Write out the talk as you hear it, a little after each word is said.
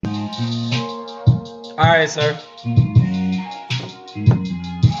Alright, sir.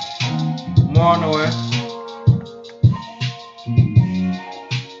 More on the way.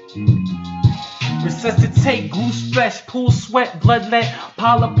 Resuscitate, goose flesh, pool sweat, bloodlet,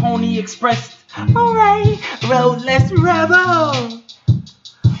 Paula Pony expressed. Alright, road less rebel.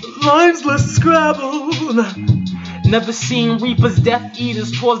 Lines less scrabble. Never seen reapers, death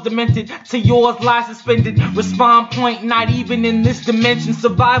eaters, towards demented. To yours lie suspended. Respond point, not even in this dimension.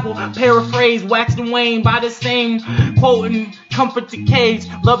 Survival, paraphrase, waxed and waned by the same. Quoting, comfort to cage,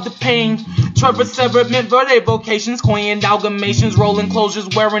 love the pain. Trevor severed, mint verde vocations. Coin amalgamations, rolling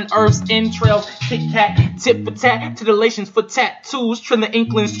closures, wearing earth's entrails. Tic tac, tit for tat, titillations for tattoos. Trilling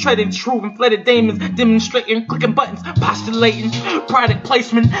inklings, treading true, inflated demons. Demonstrating, clicking buttons, postulating. Product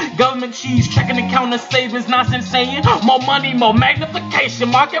placement, government cheese, checking the counter savings, nonsense saying. More money, more magnification,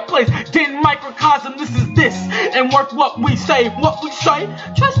 marketplace, getting microcosm, this is this, and work what we say,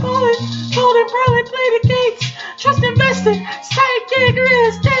 trust golden, pearly, play the gates, trust invested, psychic, real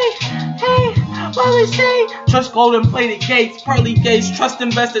estate, hey, what we say, trust golden, play the gates, pearly gates, trust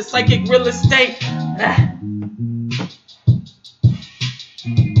invested, psychic, real estate, and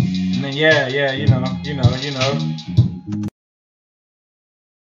then yeah, you know,